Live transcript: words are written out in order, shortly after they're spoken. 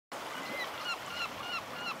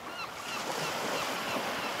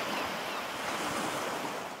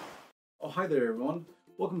hi there everyone.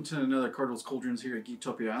 Welcome to another Cardwell's Cauldrons here at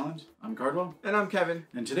Geektopia Island. I'm Cardwell. And I'm Kevin.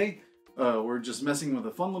 And today, we're just messing with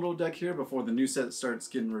a fun little deck here before the new set starts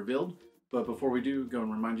getting revealed. But before we do, go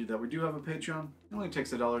and remind you that we do have a Patreon. It only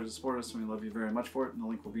takes $1 to support us, and we love you very much for it, and the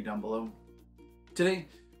link will be down below. Today,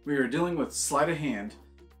 we are dealing with Sleight of Hand.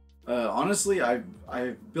 Honestly,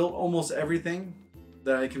 I've built almost everything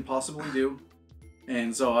that I can possibly do.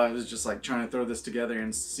 And so I was just like trying to throw this together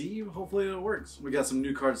and see, hopefully it works. We got some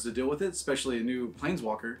new cards to deal with it, especially a new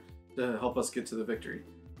Planeswalker to help us get to the victory.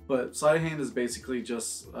 But Sleight of Hand is basically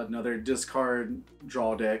just another discard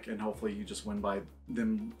draw deck, and hopefully you just win by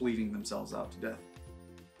them bleeding themselves out to death.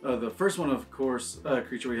 The first one, of course,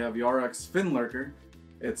 creature we have, Yarok's Fenlurker.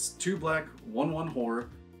 It's 2 black, 1/1 horror.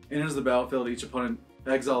 Enters the battlefield, each opponent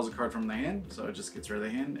exiles a card from the hand, so it just gets rid of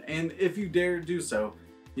the hand. And if you dare do so,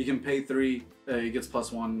 you can pay 3, it gets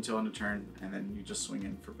 +1 until end of turn, and then you just swing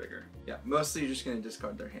in for bigger. Yeah, mostly you're just going to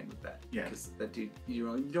discard their hand with that. Yeah. Because that dude, you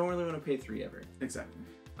don't really want to pay 3 ever. Exactly.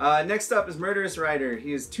 Next up is Murderous Rider.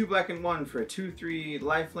 He is 2 black and 1 for a 2/3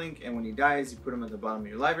 lifelink, and when he dies, you put him at the bottom of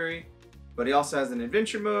your library. But he also has an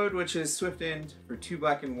adventure mode, which is Swift End for 2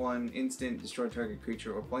 black and 1, instant, destroy target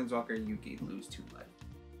creature or planeswalker, you lose 2 life.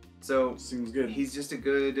 So, seems good. He's just a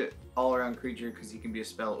good all-around creature because he can be a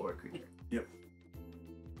spell or a creature. Yep.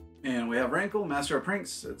 And we have Rankle, Master of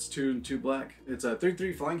Pranks. It's 2 and 2 black. It's a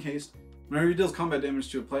 3/3 flying haste. Whenever he deals combat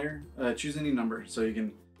damage to a player, choose any number. So you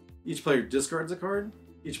can, each player discards a card,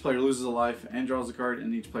 each player loses a life and draws a card,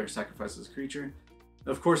 and each player sacrifices a creature.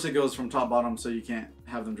 Of course it goes from top bottom, so you can't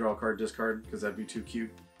have them draw a card, discard, because that'd be too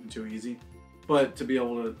cute and too easy. But to be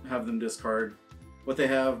able to have them discard what they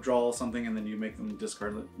have, draw something, and then you make them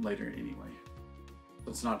discard it later anyway.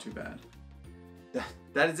 So it's not too bad.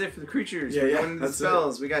 That is it for the creatures. Yeah, We're yeah, going into the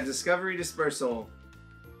spells. We got Discovery, Dispersal.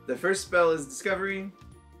 The first spell is Discovery.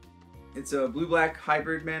 It's a blue-black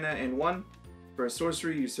hybrid mana and 1. For a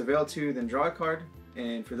sorcery, you surveil 2, then draw a card.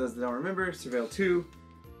 And for those that don't remember, surveil 2.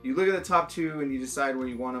 You look at the top 2 and you decide where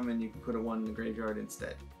you want them, and you can put a 1 in the graveyard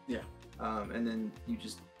instead. Yeah. And then you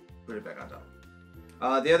just put it back on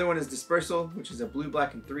top. The other one is Dispersal, which is a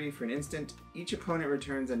blue-black and 3 for an instant. Each opponent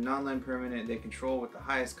returns a non-land permanent they control with the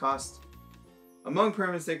highest cost among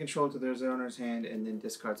permanents they control to their owner's hand, and then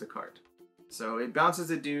discards a card. So it bounces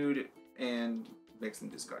a dude and makes them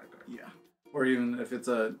discard a card. Yeah. Or even if it's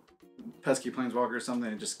a pesky planeswalker or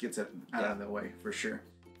something, it just gets it out of the way for sure.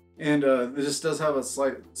 And this does have a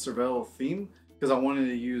slight surveil theme, because I wanted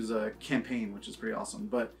to use a campaign, which is pretty awesome.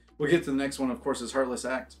 But we'll get to the next one, of course, is Heartless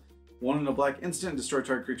Act. 1 in a black instant, destroy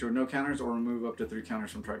target creature with no counters, or remove up to 3 counters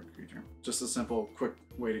from target creature. Just a simple, quick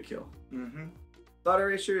way to kill. Mm-hmm. Thought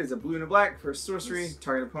Erasure is a blue and a black for a sorcery.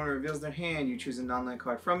 Target opponent reveals their hand, you choose a non-land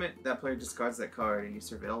card from it. That player discards that card, and you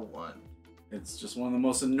surveil 1. It's just one of the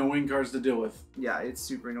most annoying cards to deal with. Yeah, it's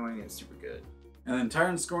super annoying and it's super good. And then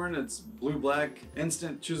Tyrant Scorn, it's blue-black,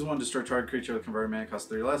 instant, choose 1, destroy target creature with converted mana, cost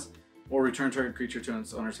 3 less, or return target creature to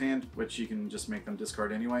its owner's hand, which you can just make them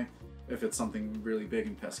discard anyway, if it's something really big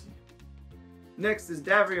and pesky. Next is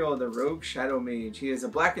Davriel, the Rogue Shadowmage. He is a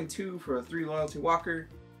black and 2 for a 3 loyalty walker.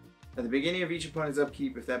 At the beginning of each opponent's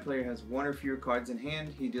upkeep, if that player has 1 or fewer cards in hand,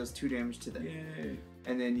 he deals 2 damage to them. Yay.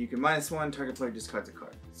 And then you can -1, target player discards a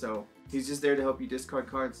card. So he's just there to help you discard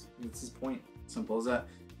cards. That's his point. Simple as that.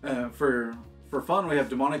 For fun, we have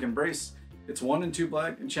Demonic Embrace. It's 1 and 2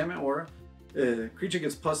 black, enchantment aura. Creature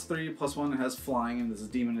gets +3, +1, and has flying, and this is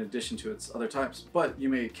demon in addition to its other types. But you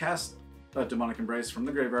may cast a Demonic Embrace from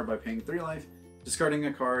the graveyard by paying 3 life, discarding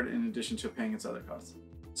a card in addition to paying its other costs.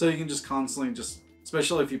 So you can just constantly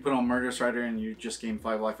especially if you put on Murderous Rider and you just gain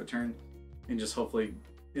 5 life a turn, and just hopefully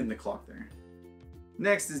end the clock there.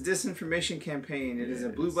 Next is Disinformation Campaign. It is a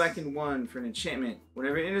blue, black, and 1 for an enchantment.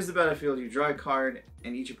 Whenever it enters the battlefield, you draw a card,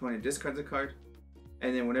 and each opponent discards a card.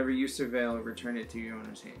 And then whenever you surveil, return it to your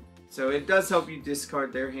owner's hand. So it does help you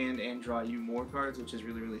discard their hand and draw you more cards, which is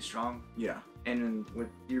really, really strong. Yeah. And with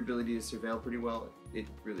your ability to surveil pretty well, it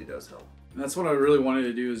really does help. And that's what I really wanted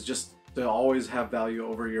to do, is just to always have value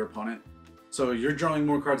over your opponent. So you're drawing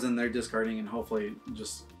more cards than they're discarding, and hopefully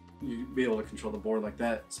just you be able to control the board like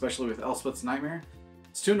that, especially with Elspeth's Nightmare.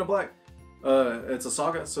 It's 2 in a black. It's a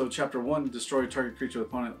saga, so chapter 1, destroy target creature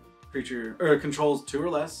opponent controls 2 or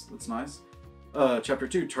less. That's nice. Chapter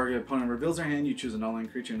 2, target opponent reveals their hand, you choose a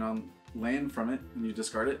non-land creature, non-land from it, and you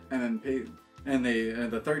discard it, and then pay. And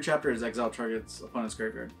the third chapter is exile target's opponent's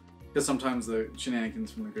graveyard, because sometimes the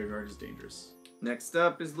shenanigans from the graveyard is dangerous. Next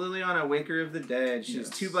up is Liliana, Waker of the Dead. She's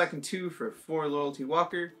 2 black and 2 for a 4 loyalty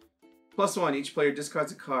walker. +1, each player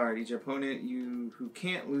discards a card. Each opponent who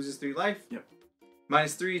can't loses 3 life. Yep.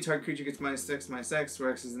 -3, target creature gets -6, -X, where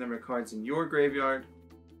X is the number of cards in your graveyard.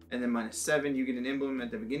 And then -7, you get an emblem at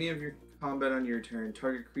the beginning of your combat on your turn,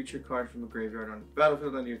 target creature card from a graveyard on the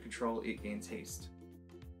battlefield under your control, it gains haste.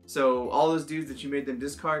 So all those dudes that you made them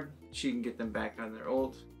discard, she can get them back on their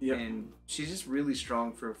ult. Yep. And she's just really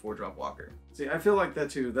strong for a 4-drop walker. See, I feel like that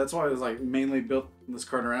too. That's why I was like mainly built this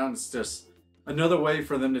card around. It's just another way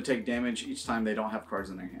for them to take damage each time they don't have cards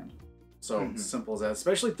in their hand. So simple as that.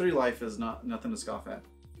 Especially 3 life is nothing to scoff at.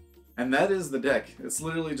 And that is the deck. It's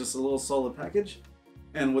literally just a little solid package.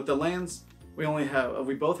 And with the lands, we have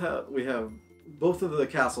both of the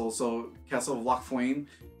castles. So Castle Locthwain,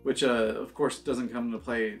 which of course doesn't come into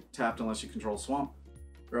play tapped unless you control swamp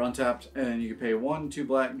or untapped, and you can pay 1, 2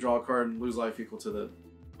 black, draw a card, and lose life equal to the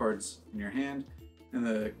cards in your hand. And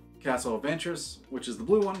the Castle Vantress, which is the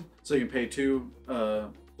blue one, so you can pay 2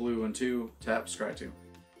 blue and 2 tap, scry 2.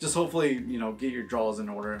 Just hopefully, you know, get your draws in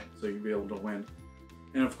order so you'll be able to win.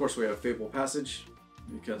 And of course we have Fabled Passage,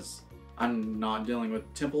 because I'm not dealing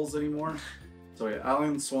with temples anymore. So we have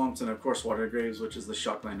islands, swamps, and of course Watery Graves, which is the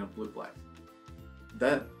shockland of blue-black.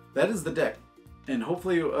 That is the deck. And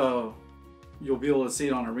hopefully you'll be able to see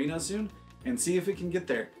it on Arena soon and see if it can get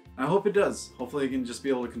there. I hope it does. Hopefully it can just be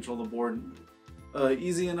able to control the board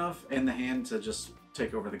easy enough and the hand to just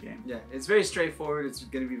take over the game. Yeah, it's very straightforward. It's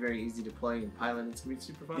going to be very easy to play and pilot. It's going to be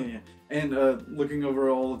super fun. Yeah. And looking over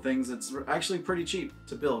all the things, it's actually pretty cheap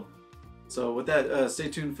to build. So with that, stay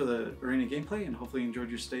tuned for the Arena gameplay, and hopefully you enjoyed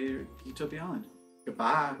your stay at Geektopia Island.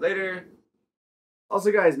 Goodbye. Later.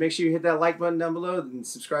 Also, guys, make sure you hit that like button down below and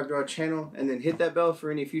subscribe to our channel, and then hit that bell for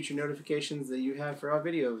any future notifications that you have for our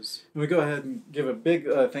videos. And we go ahead and give a big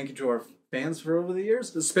thank you to our fans for over the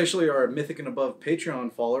years, especially our Mythic and Above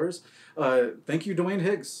Patreon followers. Thank you, Dwayne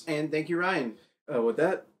Higgs. And thank you, Ryan. With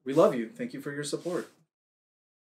that, we love you. Thank you for your support.